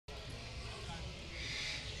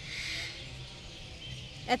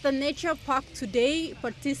At the nature park today,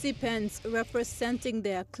 participants representing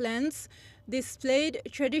their clans displayed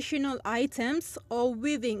traditional items or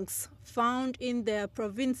weavings found in their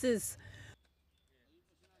provinces.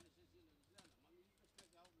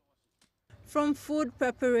 From food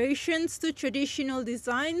preparations to traditional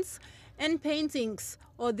designs and paintings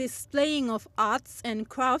or displaying of arts and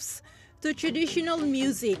crafts to traditional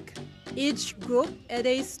music, each group had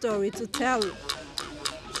a story to tell.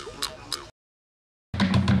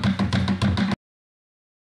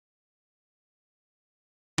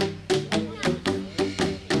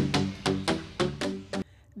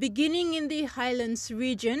 Beginning in the Highlands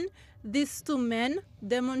region, these two men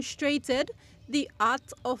demonstrated the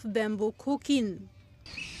art of bamboo cooking.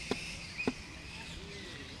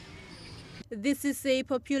 This is a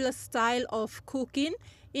popular style of cooking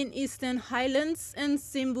in Eastern Highlands and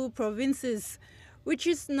Simbu provinces, which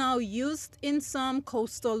is now used in some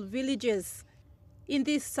coastal villages. In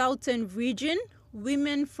the southern region,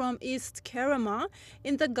 women from East Kerama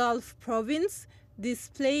in the Gulf province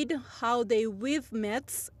displayed how they weave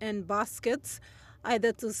mats and baskets,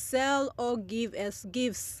 either to sell or give as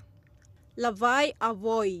gifts. Lavai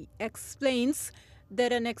Avoy explains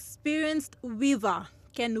that an experienced weaver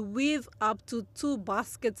can weave up to 2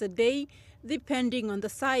 baskets a day, depending on the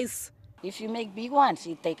size. If you make big ones,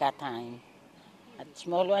 it take a time. But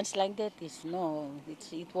small ones like that, it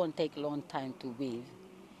won't take a long time to weave.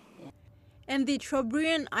 Yeah. And the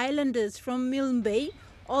Trobriand Islanders from Milne Bay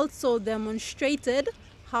also demonstrated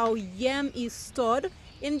how yam is stored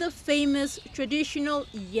in the famous traditional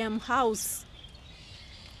yam house.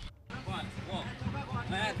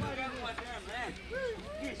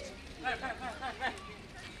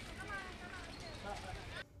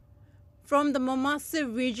 From the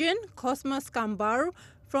Momase region, Cosmas Kambar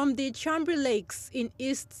from the Chambri Lakes in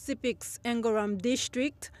East Sepik's Engoram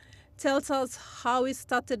district tells us how he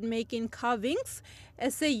started making carvings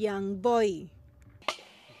as a young boy.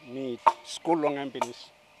 Me school long and finish.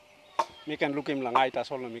 Me can look him lang I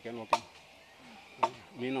tas all me can walk him.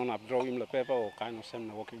 Me no na draw him the paper or kind of sem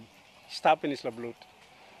na walk him. Stop in his blood.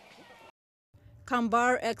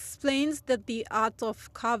 Kambar explains that the art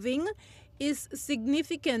of carving is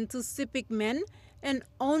significant to Sepik men, and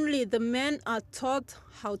only the men are taught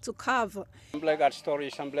how to carve. Some got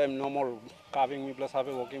stories, some no more carving me plus have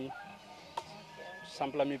a walking.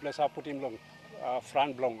 Some me plus I put him long,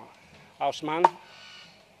 front long. Houseman,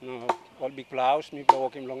 no, all big house, me plus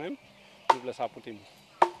walking long him, me plus I put him.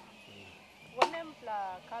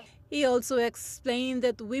 He also explained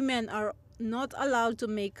that women are not allowed to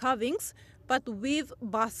make carvings, but weave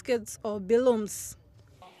baskets or bilums.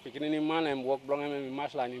 Beginning man and walk long and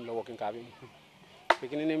mass line him the walking carving.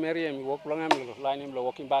 Beginning Mary and walk long and line him the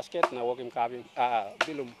walking basket and walking carving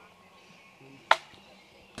bilum.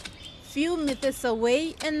 Few meters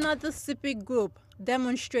away, another Sepik group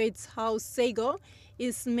demonstrates how sago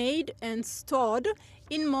is made and stored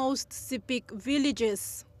in most Sepik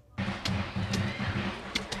villages.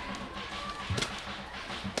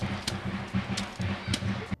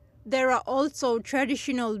 There are also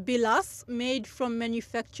traditional bilas made from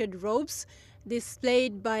manufactured ropes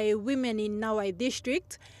displayed by women in Nawai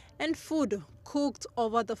district, and food cooked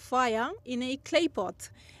over the fire in a clay pot,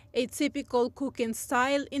 a typical cooking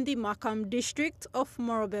style in the Makam district of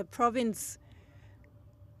Moresby province.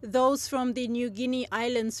 Those from the New Guinea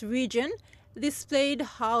Islands region displayed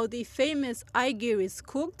how the famous aigir is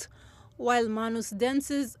cooked, while Manus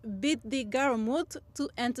dancers beat the garamut to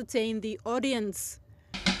entertain the audience.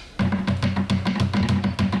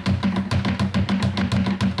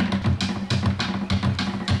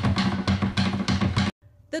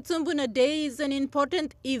 The Tumbuna Day is an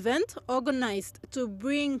important event organized to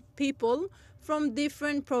bring people from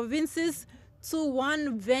different provinces to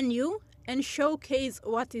one venue and showcase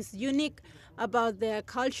what is unique about their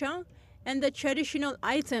culture and the traditional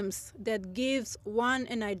items that gives one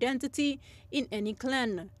an identity in any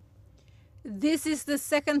clan. This is the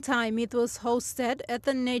second time it was hosted at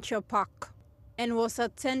the Nature Park and was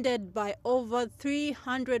attended by over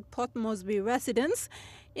 300 Port Moresby residents,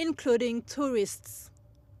 including tourists.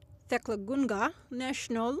 Tekla Gunga,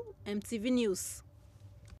 National EMTV News.